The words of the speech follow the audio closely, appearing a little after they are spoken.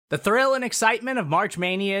The thrill and excitement of March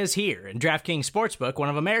Mania is here, and DraftKings Sportsbook, one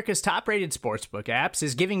of America's top-rated sportsbook apps,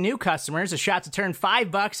 is giving new customers a shot to turn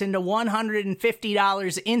 $5 into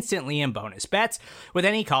 $150 instantly in bonus bets with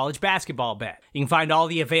any college basketball bet. You can find all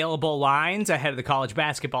the available lines ahead of the college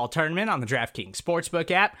basketball tournament on the DraftKings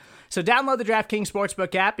Sportsbook app. So download the DraftKings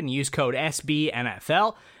Sportsbook app and use code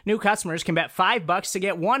SBNFL. New customers can bet $5 to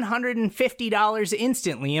get $150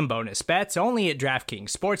 instantly in bonus bets only at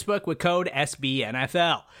DraftKings Sportsbook with code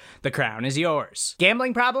SBNFL. The crown is yours.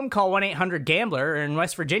 Gambling problem? Call 1-800-GAMBLER, or in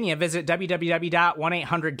West Virginia, visit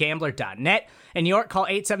www.1800gambler.net. In New York, call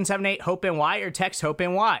 877-8-HOPE-NY or text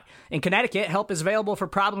HOPE-NY. In Connecticut, help is available for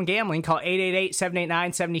problem gambling. Call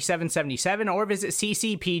 888-789-7777 or visit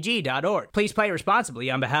ccpg.org. Please play responsibly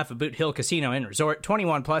on behalf of Boot Hill Casino and Resort.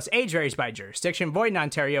 21 plus, age varies by jurisdiction, void in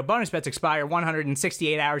Ontario. Bonus bets expire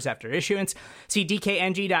 168 hours after issuance. See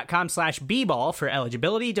dkng.com/bball for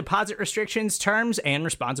eligibility, deposit restrictions, terms, and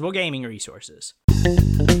responsible gaming resources.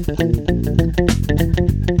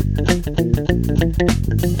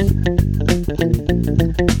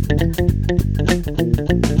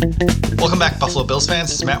 Welcome back, Buffalo Bills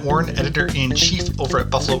fans. This is Matt Warren, editor-in-chief over at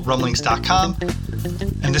BuffaloRumblings.com,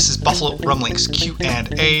 and this is Buffalo Rumblings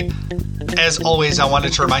Q&A. As always, I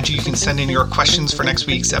wanted to remind you can send in your questions for next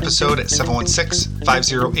week's episode at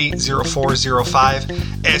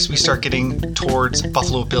 716-508-0405 as we start getting towards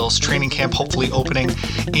Buffalo Bills training camp, hopefully opening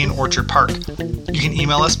in Orchard Park. You can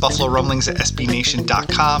email us,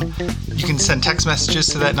 BuffaloRumblings@SBNation.com. You can send text messages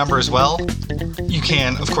to that number as well. You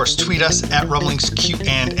can, of course, tweet us at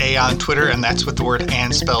RumblingsQ&A on Twitter, and that's with the word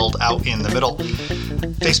 "and" spelled out in the middle.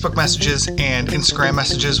 Facebook messages and Instagram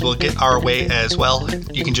messages will get our way as well.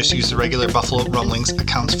 You can just use the regular Buffalo Rumblings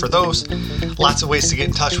accounts for those. Lots of ways to get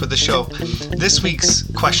in touch with the show. This week's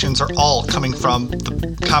questions are all coming from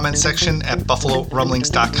the comment section at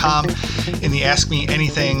BuffaloRumblings.com. In the Ask Me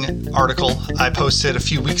Anything article I posted a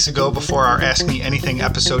few weeks ago before our Ask Me Anything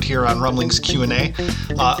episode here on Rumblings Q&A,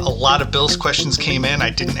 a lot of Bills questions came in.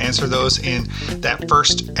 I didn't answer those in that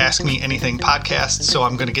first Ask Me Anything podcast, so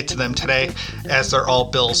I'm going to get to them today as they're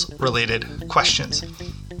all Bills-related questions.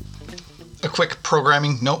 A quick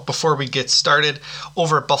programming note before we get started.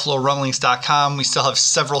 Over at BuffaloRumblings.com, we still have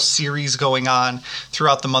several series going on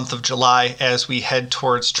throughout the month of July as we head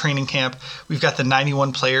towards training camp. We've got the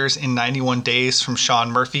 91 players in 91 days from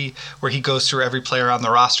Sean Murphy, where he goes through every player on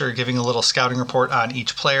the roster, giving a little scouting report on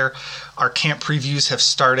each player. Our camp previews have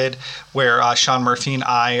started, where Sean Murphy and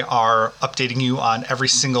I are updating you on every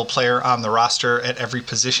single player on the roster at every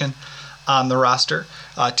position on the roster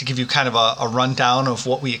to give you kind of a rundown of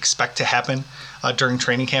what we expect to happen during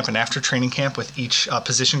training camp and after training camp with each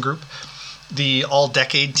position group. The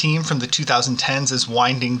all-decade team from the 2010s is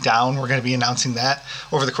winding down. We're going to be announcing that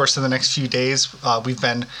over the course of the next few days. We've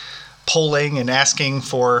been polling and asking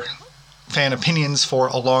for fan opinions for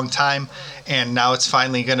a long time, and now it's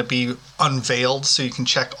finally going to be unveiled, so you can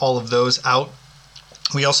check all of those out.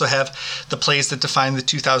 We also have the plays that define the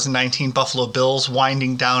 2019 Buffalo Bills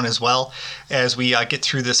winding down as well. As we get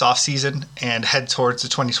through this offseason and head towards the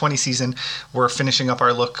 2020 season, we're finishing up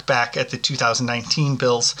our look back at the 2019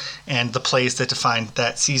 Bills and the plays that defined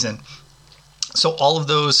that season. So all of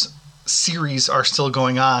those series are still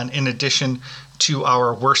going on in addition to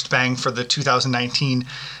our worst bang for the 2019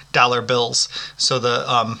 dollar bills. So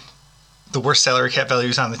the worst salary cap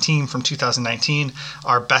values on the team from 2019,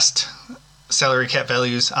 our best salary cap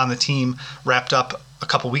values on the team wrapped up a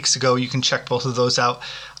couple weeks ago. You can check both of those out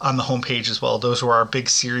on the homepage as well. Those were our big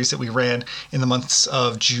series that we ran in the months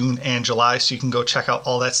of June and July, so you can go check out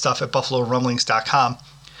all that stuff at BuffaloRumblings.com.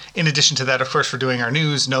 In addition to that, of course, we're doing our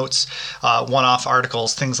news, notes, one-off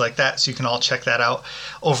articles, things like that, so you can all check that out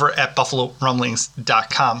over at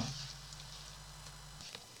BuffaloRumblings.com.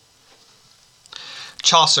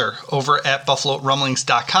 Chaucer over at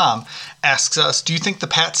BuffaloRumblings.com asks us, do you think the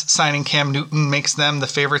Pats signing Cam Newton makes them the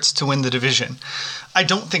favorites to win the division? I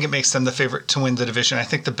don't think it makes them the favorite to win the division. I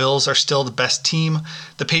think the Bills are still the best team.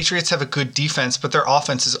 The Patriots have a good defense, but their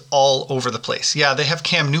offense is all over the place. Yeah, they have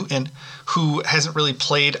Cam Newton, who hasn't really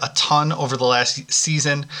played a ton over the last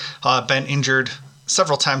season, been injured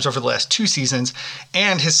several times over the last 2 seasons,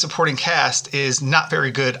 and his supporting cast is not very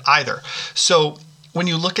good either. So when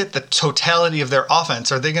you look at the totality of their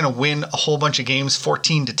offense, are they going to win a whole bunch of games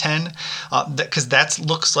 14-10? Because that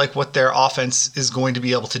looks like what their offense is going to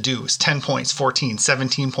be able to do, is 10 points, 14,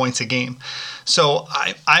 17 points a game. So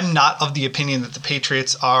I'm not of the opinion that the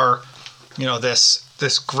Patriots are,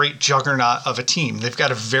 this great juggernaut of a team. They've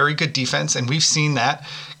got a very good defense, and we've seen that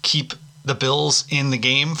keep the Bills in the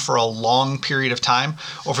game for a long period of time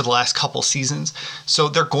over the last couple seasons. So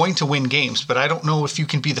they're going to win games, but I don't know if you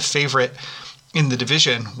can be the favorite in the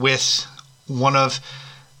division with one of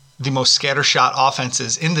the most scattershot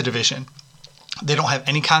offenses in the division. They don't have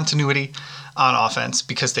any continuity on offense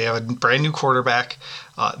because they have a brand new quarterback.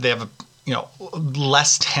 They have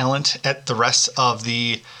less talent at the rest of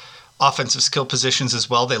the offensive skill positions as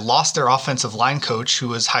well. They lost their offensive line coach, who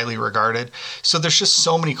was highly regarded. So there's just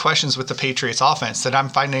so many questions with the Patriots offense that I'm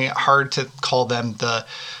finding it hard to call them the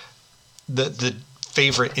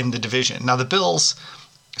favorite in the division. Now the Bills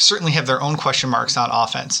certainly have their own question marks on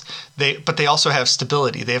offense. But they also have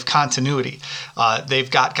stability. They have continuity. They've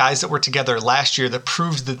got guys that were together last year that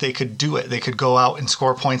proved that they could do it. They could go out and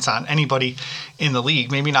score points on anybody in the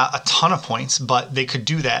league. Maybe not a ton of points, but they could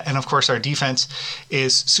do that. And of course, our defense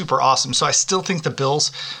is super awesome. So I still think the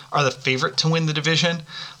Bills are the favorite to win the division.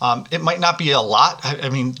 It might not be a lot. I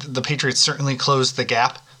mean, the Patriots certainly closed the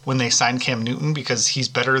gap when they signed Cam Newton because he's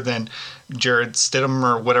better than Jared Stidham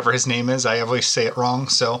or whatever his name is. I always say it wrong,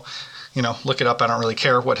 so look it up. I don't really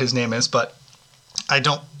care what his name is, but I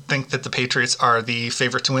don't think that the Patriots are the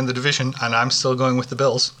favorite to win the division, and I'm still going with the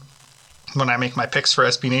Bills when I make my picks for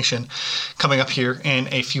SB Nation coming up here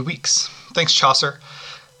in a few weeks. Thanks, Chaucer.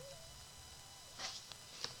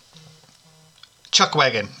 Chuck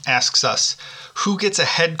Wagon asks us, who gets a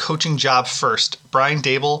head coaching job first, Brian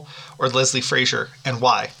Daboll or Leslie Frazier, and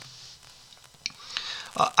why?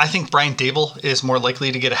 I think Brian Daboll is more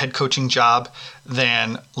likely to get a head coaching job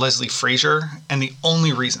than Leslie Frazier, and the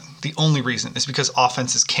only reason is because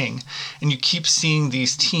offense is king. And you keep seeing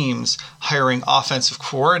these teams hiring offensive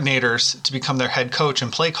coordinators to become their head coach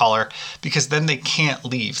and play caller because then they can't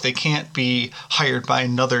leave. They can't be hired by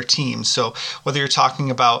another team. So whether you're talking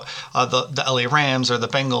about the LA Rams or the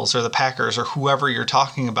Bengals or the Packers or whoever you're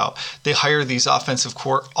talking about, they hire these offensive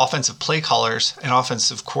play callers and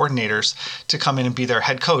offensive coordinators to come in and be their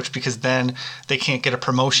head coach because then they can't get a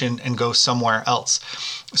promotion and go somewhere else.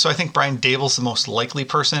 So I think Brian Daboll's the most likely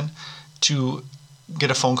person to get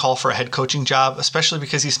a phone call for a head coaching job, especially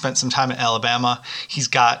because he spent some time at Alabama. He's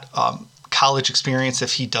got college experience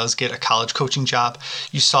if he does get a college coaching job.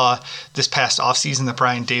 You saw this past offseason that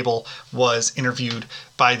Brian Daboll was interviewed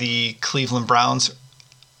by the Cleveland Browns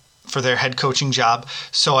for their head coaching job.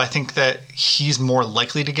 So I think that he's more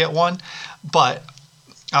likely to get one. But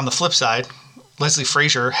on the flip side, Leslie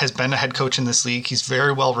Frazier has been a head coach in this league. He's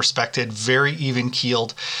very well respected, very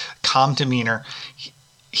even-keeled, calm demeanor.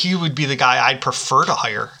 He would be the guy I'd prefer to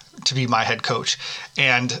hire to be my head coach.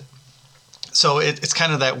 And so it's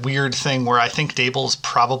kind of that weird thing where I think Daboll's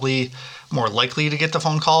probably more likely to get the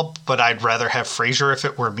phone call, but I'd rather have Frazier if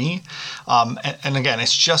it were me. And again,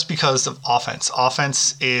 it's just because of offense.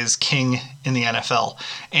 Offense is king in the NFL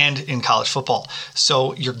and in college football.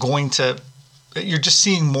 So you're just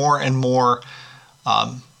seeing more and more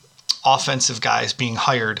offensive guys being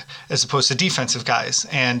hired as opposed to defensive guys.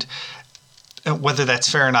 And whether that's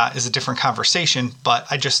fair or not is a different conversation, but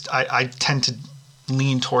I tend to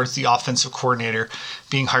lean towards the offensive coordinator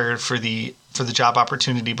being hired for the job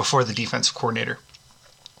opportunity before the defensive coordinator.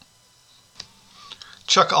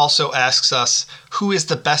 Chuck also asks us, who is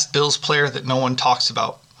the best Bills player that no one talks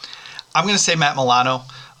about? I'm going to say Matt Milano.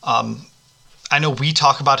 I know we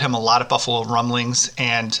talk about him a lot at Buffalo Rumblings,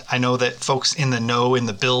 and I know that folks in the know in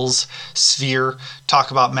the Bills sphere talk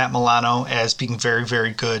about Matt Milano as being very,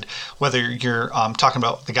 very good, whether you're talking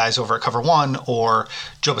about the guys over at Cover One or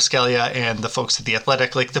Joe Buscaglia and the folks at The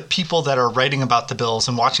Athletic. Like, the people that are writing about the Bills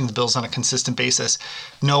and watching the Bills on a consistent basis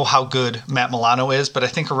know how good Matt Milano is, but I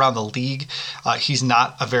think around the league, he's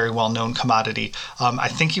not a very well-known commodity. I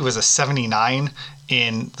think he was a 79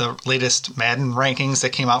 in the latest Madden rankings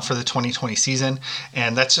that came out for the 2020 season,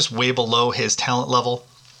 and that's just way below his talent level.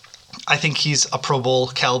 I think he's a Pro Bowl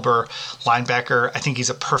caliber linebacker. I think he's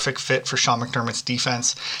a perfect fit for Sean McDermott's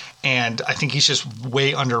defense, and I think he's just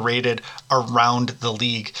way underrated around the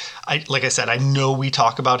league. Like I said, I know we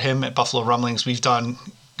talk about him at Buffalo Rumblings. We've done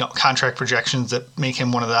contract projections that make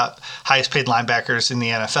him one of the highest paid linebackers in the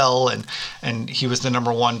NFL, and he was the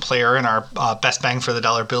number one player in our Best Bang for the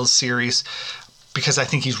Dollar Bills series, because I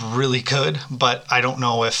think he's really good, but I don't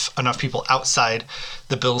know if enough people outside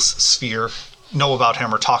the Bills sphere know about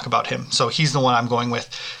him or talk about him. So he's the one I'm going with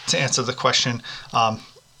to answer the question,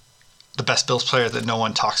 the best Bills player that no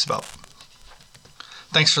one talks about.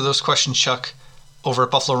 Thanks for those questions, Chuck, over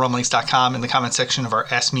at BuffaloRumblings.com in the comment section of our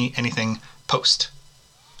Ask Me Anything post.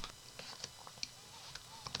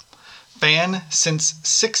 Fan Since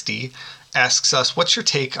 60 asks us, what's your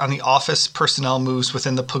take on the office personnel moves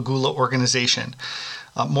within the Pegula organization?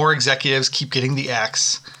 More executives keep getting the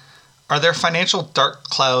axe. Are there financial dark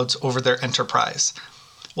clouds over their enterprise?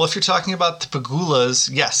 Well, if you're talking about the Pegulas,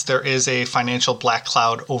 yes, there is a financial black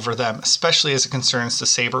cloud over them, especially as it concerns the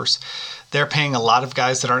Sabres. they're paying a lot of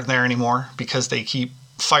guys that aren't there anymore because they keep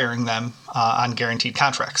firing them on guaranteed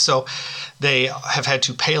contracts. So they have had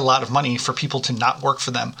to pay a lot of money for people to not work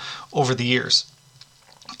for them over the years.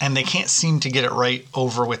 And they can't seem to get it right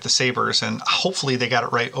over with the Sabres, and hopefully they got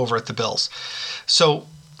it right over at the Bills. So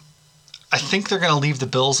I think they're going to leave the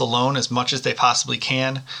Bills alone as much as they possibly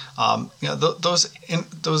can.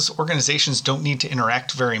 Those organizations don't need to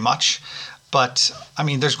interact very much. But, I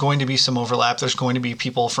mean, there's going to be some overlap. There's going to be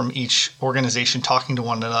people from each organization talking to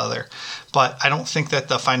one another. But I don't think that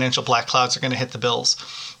the financial black clouds are going to hit the Bills.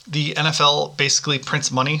 The NFL basically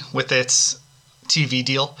prints money with its TV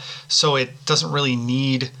deal, so it doesn't really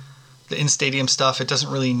need the in-stadium stuff. It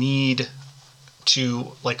doesn't really need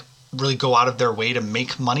to, really go out of their way to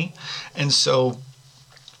make money. And so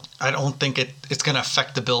I don't think it's going to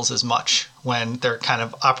affect the Bills as much when their kind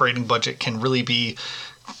of operating budget can really be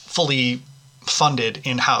fully funded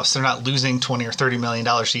in-house. They're not losing $20 or $30 million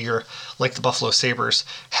a year like the Buffalo Sabres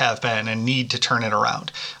have been and need to turn it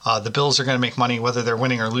around. The Bills are going to make money whether they're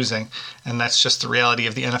winning or losing, and that's just the reality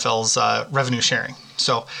of the NFL's revenue sharing.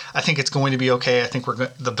 So I think it's going to be okay. I think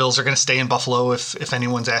the Bills are going to stay in Buffalo if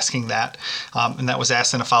anyone's asking that. And that was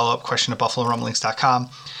asked in a follow-up question at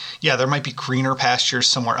BuffaloRumblings.com. Yeah, there might be greener pastures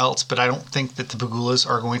somewhere else, but I don't think that the Pegulas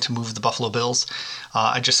are going to move the Buffalo Bills.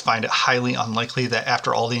 I just find it highly unlikely that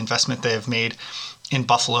after all the investment they have made in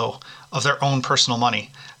Buffalo of their own personal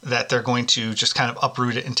money, that they're going to just kind of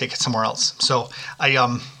uproot it and take it somewhere else. So I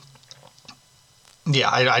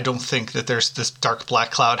don't think that there's this dark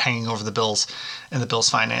black cloud hanging over the Bills and the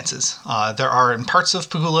Bills' finances. There are in parts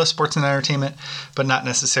of Pegula Sports and Entertainment, but not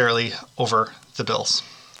necessarily over the Bills.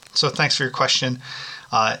 So thanks for your question.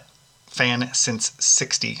 Fan since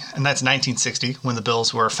 60, and that's 1960 when the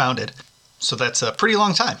Bills were founded. So that's a pretty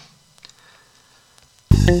long time.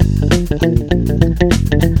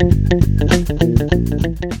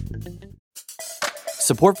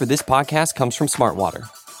 Support for this podcast comes from Smartwater.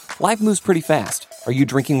 Life moves pretty fast. Are you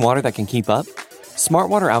drinking water that can keep up?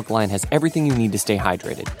 Smartwater Alkaline has everything you need to stay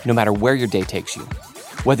hydrated, no matter where your day takes you.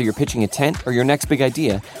 Whether you're pitching a tent or your next big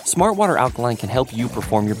idea, Smartwater Alkaline can help you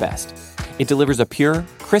perform your best. It delivers a pure,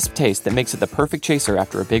 crisp taste that makes it the perfect chaser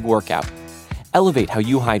after a big workout. Elevate how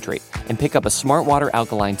you hydrate and pick up a Smartwater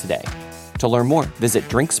Alkaline today. To learn more, visit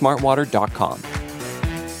drinksmartwater.com.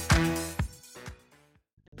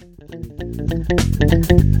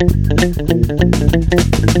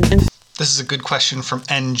 This is a good question from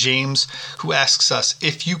N. James, who asks us,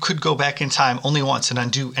 if you could go back in time only once and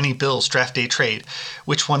undo any Bills draft day trade,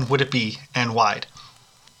 which one would it be and why?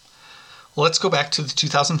 Well, let's go back to the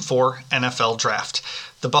 2004 NFL Draft.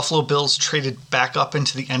 The Buffalo Bills traded back up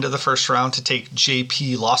into the end of the first round to take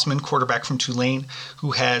J.P. Lossman, quarterback from Tulane,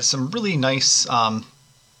 who had some really nice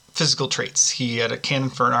physical traits. He had a cannon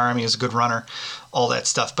for an arm, he was a good runner, all that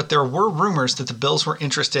stuff. But there were rumors that the Bills were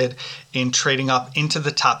interested in trading up into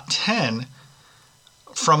the top 10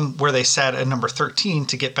 from where they sat at number 13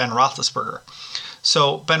 to get Ben Roethlisberger.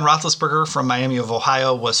 So Ben Roethlisberger from Miami of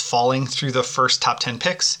Ohio was falling through the first top 10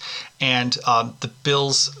 picks, and the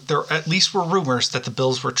Bills, there at least were rumors that the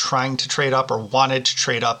Bills were trying to trade up or wanted to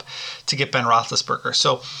trade up to get Ben Roethlisberger.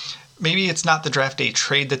 So maybe it's not the draft day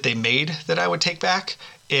trade that they made that I would take back.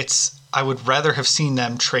 I would rather have seen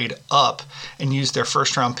them trade up and use their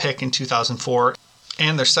first round pick in 2004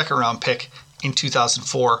 and their second round pick in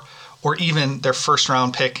 2004, or even their first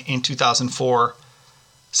round pick in 2004,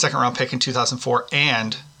 second round pick in 2004,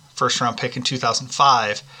 and first round pick in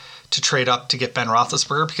 2005 to trade up to get Ben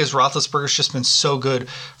Roethlisberger, because Roethlisberger's just been so good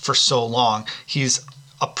for so long. He's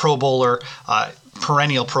a Pro Bowler,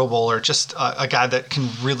 perennial Pro Bowler, just a guy that can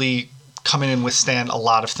really come in and withstand a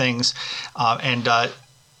lot of things. And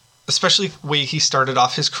especially the way he started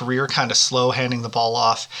off his career kind of slow, handing the ball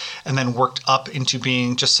off, and then worked up into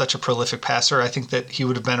being just such a prolific passer. I think that he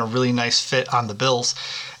would have been a really nice fit on the Bills.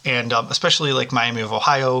 And especially like Miami of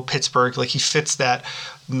Ohio, Pittsburgh, like he fits that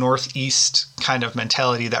Northeast kind of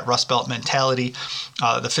mentality, that Rust Belt mentality,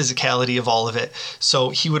 the physicality of all of it. So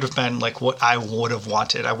he would have been like what I would have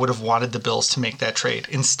wanted. I would have wanted the Bills to make that trade.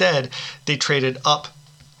 Instead, they traded up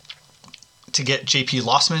to get J.P.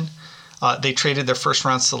 Lossman. They traded their first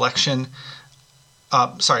round selection.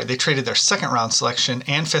 They traded their second round selection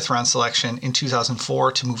and fifth round selection in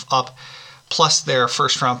 2004 to move up, plus their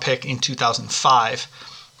first round pick in 2005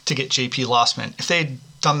 to get J.P. Lossman. If they had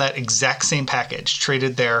done that exact same package,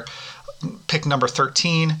 traded their pick number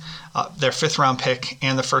 13, their fifth round pick,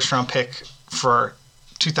 and the first round pick for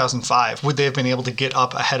 2005, would they have been able to get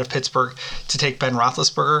up ahead of Pittsburgh to take Ben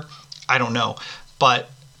Roethlisberger? I don't know.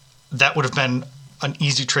 But that would have been an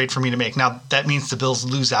easy trade for me to make. Now, that means the Bills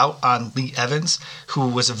lose out on Lee Evans, who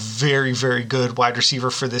was a very, very good wide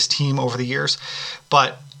receiver for this team over the years.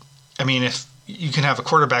 But, I mean, if you can have a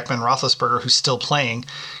quarterback, Ben Roethlisberger, who's still playing,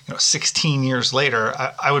 16 years later,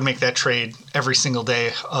 I would make that trade every single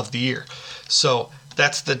day of the year. So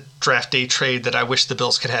that's the draft day trade that I wish the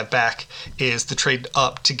Bills could have back, is the trade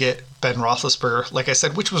up to get Ben Roethlisberger, like I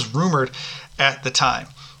said, which was rumored at the time,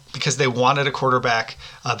 because they wanted a quarterback.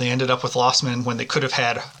 They ended up with Lossman when they could have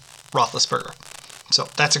had Roethlisberger. So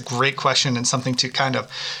that's a great question and something to kind of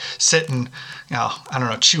sit and,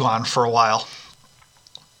 chew on for a while.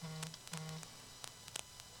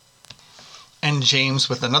 And James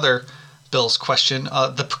with another Bills question.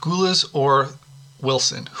 The Pegulas or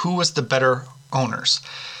Wilson, who was the better owners?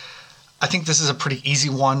 I think this is a pretty easy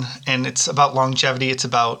one, and it's about longevity. It's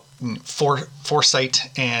about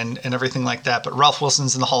foresight and everything like that. But Ralph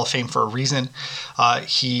Wilson's in the Hall of Fame for a reason.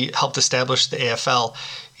 He helped establish the AFL.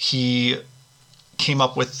 He came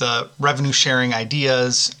up with the revenue sharing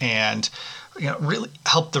ideas and really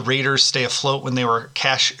helped the Raiders stay afloat when they were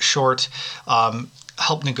cash short,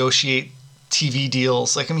 helped negotiate TV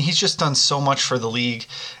deals. He's just done so much for the league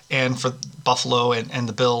and for Buffalo and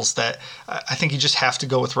the Bills that I think you just have to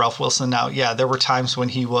go with Ralph Wilson. Now, yeah, there were times when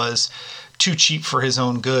he was too cheap for his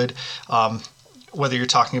own good, whether you're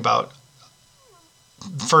talking about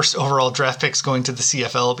first overall draft picks going to the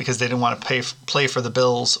CFL because they didn't want to play for the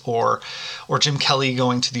Bills, or Jim Kelly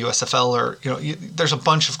going to the USFL, or there's a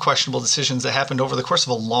bunch of questionable decisions that happened over the course of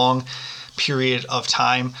a long period of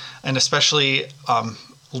time, and especially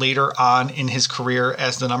later on in his career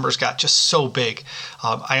as the numbers got just so big.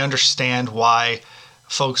 I understand why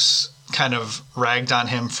folks kind of ragged on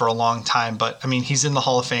him for a long time, but I mean, he's in the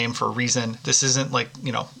Hall of Fame for a reason. This isn't like,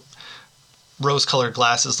 rose-colored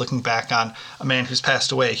glasses looking back on a man who's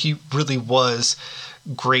passed away. He really was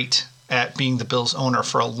great at being the Bills owner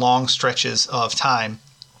for long stretches of time.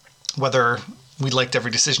 Whether we liked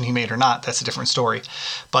every decision he made or not, that's a different story.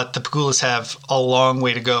 But the Pegulas have a long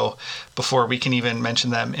way to go before we can even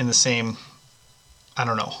mention them in the same,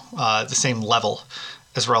 the same level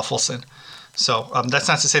as Ralph Wilson. So that's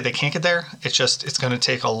not to say they can't get there. It's going to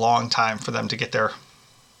take a long time for them to get there.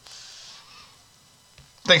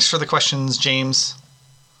 Thanks for the questions, James.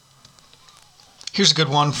 Here's a good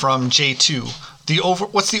one from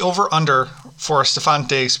J2. What's the over-under for Stephon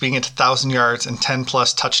Diggs being at 1,000 yards and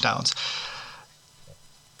 10-plus touchdowns?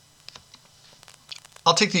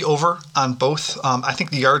 I'll take the over on both. I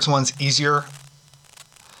think the yards one's easier.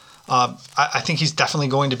 I think he's definitely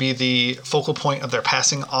going to be the focal point of their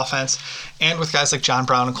passing offense. And with guys like John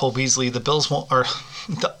Brown and Cole Beasley, the Bills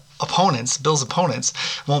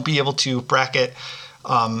opponents won't be able to bracket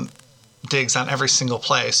Diggs on every single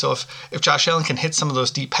play. So if Josh Allen can hit some of those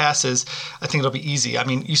deep passes, I think it'll be easy. I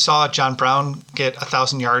mean, you saw John Brown get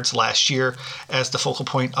 1,000 yards last year as the focal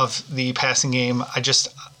point of the passing game.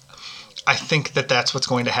 I think that's what's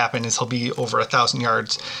going to happen, is he'll be over 1,000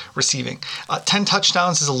 yards receiving. 10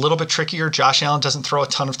 touchdowns is a little bit trickier. Josh Allen doesn't throw a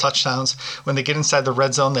ton of touchdowns. When they get inside the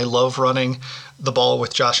red zone, they love running the ball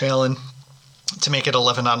with Josh Allen to make it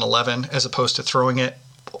 11 on 11 as opposed to throwing it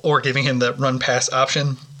or giving him the run-pass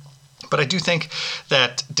option. But I do think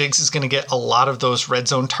that Diggs is going to get a lot of those red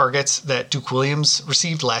zone targets that Duke Williams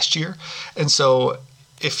received last year. And so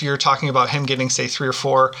if you're talking about him getting, say, 3 or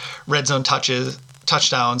 4 red zone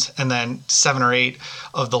touchdowns, and then 7 or 8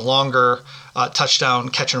 of the longer touchdown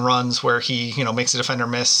catch and runs where he, makes a defender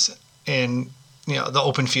miss in, the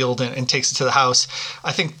open field and takes it to the house.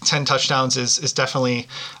 I think 10 touchdowns is definitely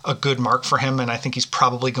a good mark for him, and I think he's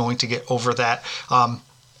probably going to get over that.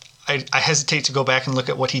 I hesitate to go back and look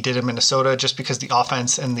at what he did in Minnesota just because the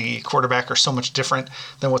offense and the quarterback are so much different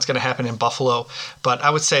than what's going to happen in Buffalo. But I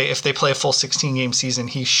would say if they play a full 16-game season,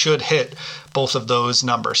 he should hit both of those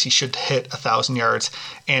numbers. He should hit 1,000 yards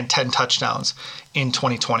and 10 touchdowns in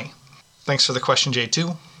 2020. Thanks for the question,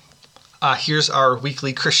 J2. Here's our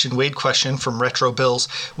weekly Christian Wade question from Retro Bills.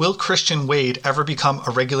 Will Christian Wade ever become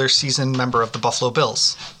a regular season member of the Buffalo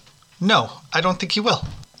Bills? No, I don't think he will.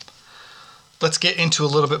 Let's get into a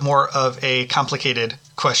little bit more of a complicated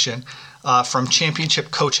question from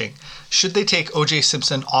Championship Coaching. Should they take O.J.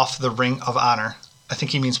 Simpson off the Ring of Honor? I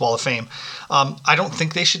think he means Wall of Fame. I don't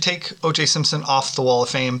think they should take O.J. Simpson off the Wall of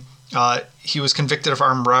Fame. He was convicted of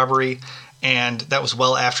armed robbery, and that was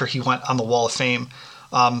well after he went on the Wall of Fame.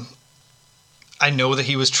 I know that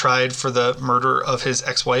he was tried for the murder of his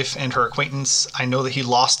ex-wife and her acquaintance. I know that he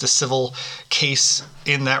lost a civil case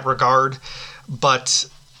in that regard, but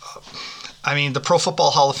I mean, the Pro Football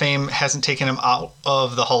Hall of Fame hasn't taken him out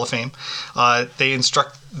of the Hall of Fame. They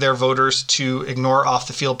instruct their voters to ignore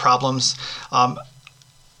off-the-field problems.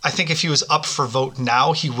 I think if he was up for vote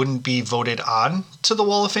now, he wouldn't be voted on to the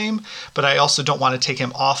Wall of Fame. But I also don't want to take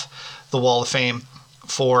him off the Wall of Fame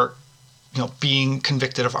for, being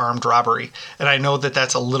convicted of armed robbery. And I know that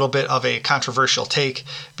that's a little bit of a controversial take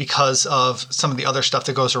because of some of the other stuff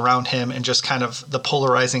that goes around him and just kind of the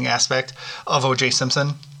polarizing aspect of O.J.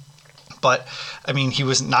 Simpson. But, I mean, he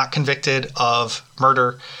was not convicted of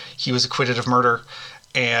murder. He was acquitted of murder.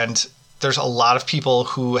 And there's a lot of people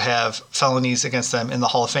who have felonies against them in the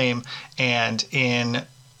Hall of Fame and in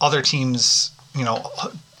other teams,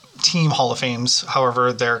 team Hall of Fames,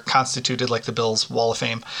 however they're constituted, like the Bills Wall of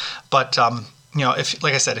Fame. But, if,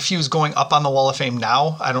 like I said, if he was going up on the Wall of Fame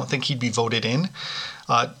now, I don't think he'd be voted in.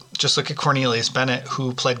 Just look at Cornelius Bennett,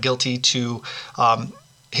 who pled guilty to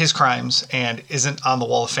his crimes and isn't on the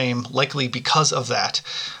Wall of Fame, likely because of that.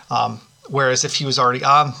 Whereas if he was already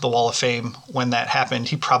on the Wall of Fame when that happened,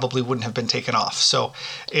 he probably wouldn't have been taken off. So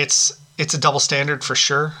it's a double standard for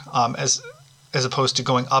sure, as opposed to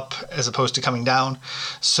going up, as opposed to coming down.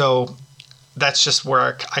 So that's just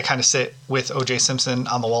where I kind of sit with O.J. Simpson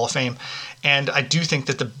on the Wall of Fame. And I do think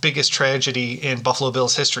that the biggest tragedy in Buffalo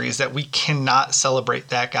Bills history is that we cannot celebrate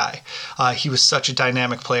that guy. He was such a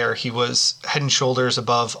dynamic player. He was head and shoulders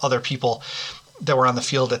above other people that were on the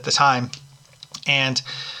field at the time. And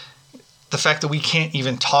the fact that we can't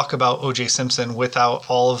even talk about O.J. Simpson without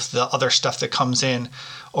all of the other stuff that comes in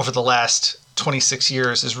over the last 26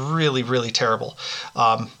 years is really, really terrible.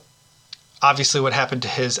 Obviously, what happened to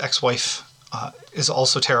his ex-wife is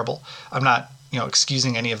also terrible. I'm not,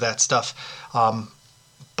 excusing any of that stuff.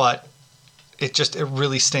 But it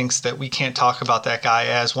really stinks that we can't talk about that guy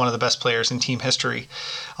as one of the best players in team history,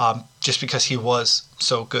 just because he was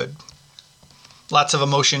so good. Lots of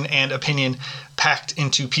emotion and opinion packed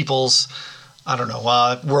into people's,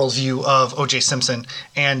 worldview of O.J. Simpson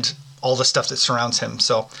and all the stuff that surrounds him.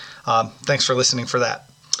 So thanks for listening for that.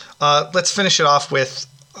 Let's finish it off with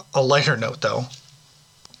a lighter note, though.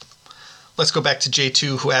 Let's go back to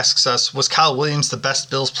J2, who asks us, was Kyle Williams the best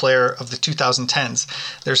Bills player of the 2010s?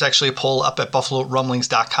 There's actually a poll up at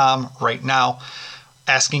BuffaloRumblings.com right now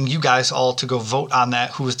asking you guys all to go vote on that,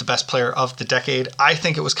 who was the best player of the decade. I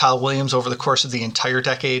think it was Kyle Williams over the course of the entire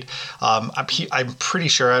decade. I'm pretty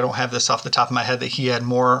sure, I don't have this off the top of my head, that he had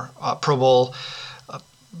more Pro Bowl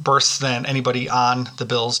berths than anybody on the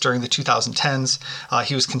Bills during the 2010s.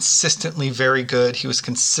 He was consistently very good. He was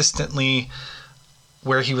consistently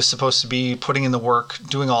where he was supposed to be, putting in the work,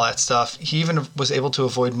 doing all that stuff. He even was able to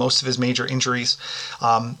avoid most of his major injuries.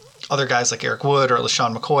 Other guys like Eric Wood or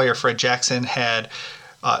LaShawn McCoy or Fred Jackson had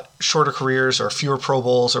shorter careers or fewer Pro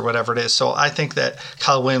Bowls or whatever it is. So I think that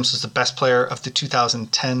Kyle Williams was the best player of the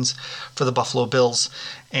 2010s for the Buffalo Bills.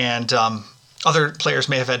 And other players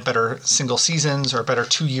may have had better single seasons or better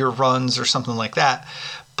 2-year runs or something like that.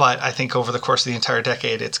 But I think over the course of the entire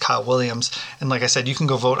decade, it's Kyle Williams. And like I said, you can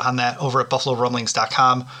go vote on that over at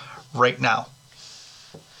BuffaloRumblings.com right now.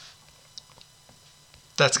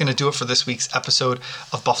 That's going to do it for this week's episode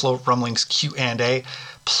of Buffalo Rumblings Q&A.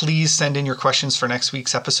 Please send in your questions for next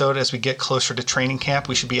week's episode. As we get closer to training camp,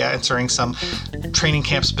 we should be answering some training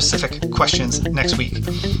camp specific questions next week.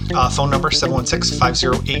 Phone number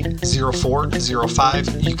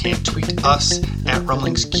 716-508-0405. You can tweet us at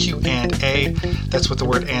Rumblings Q&A. That's with the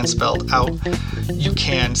word "and" spelled out. You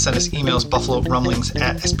can send us emails,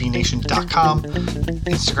 buffalorumblings@sbnation.com.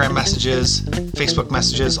 Instagram messages, Facebook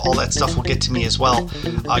messages, all that stuff will get to me as well.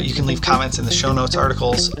 You can leave comments in the show notes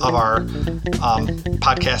articles of our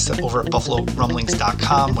podcast over at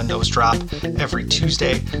BuffaloRumblings.com when those drop every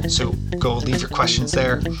Tuesday. So go leave your questions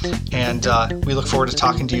there. And we look forward to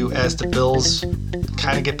talking to you as the Bills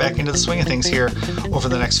kind of get back into the swing of things here over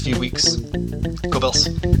the next few weeks. Go Bills.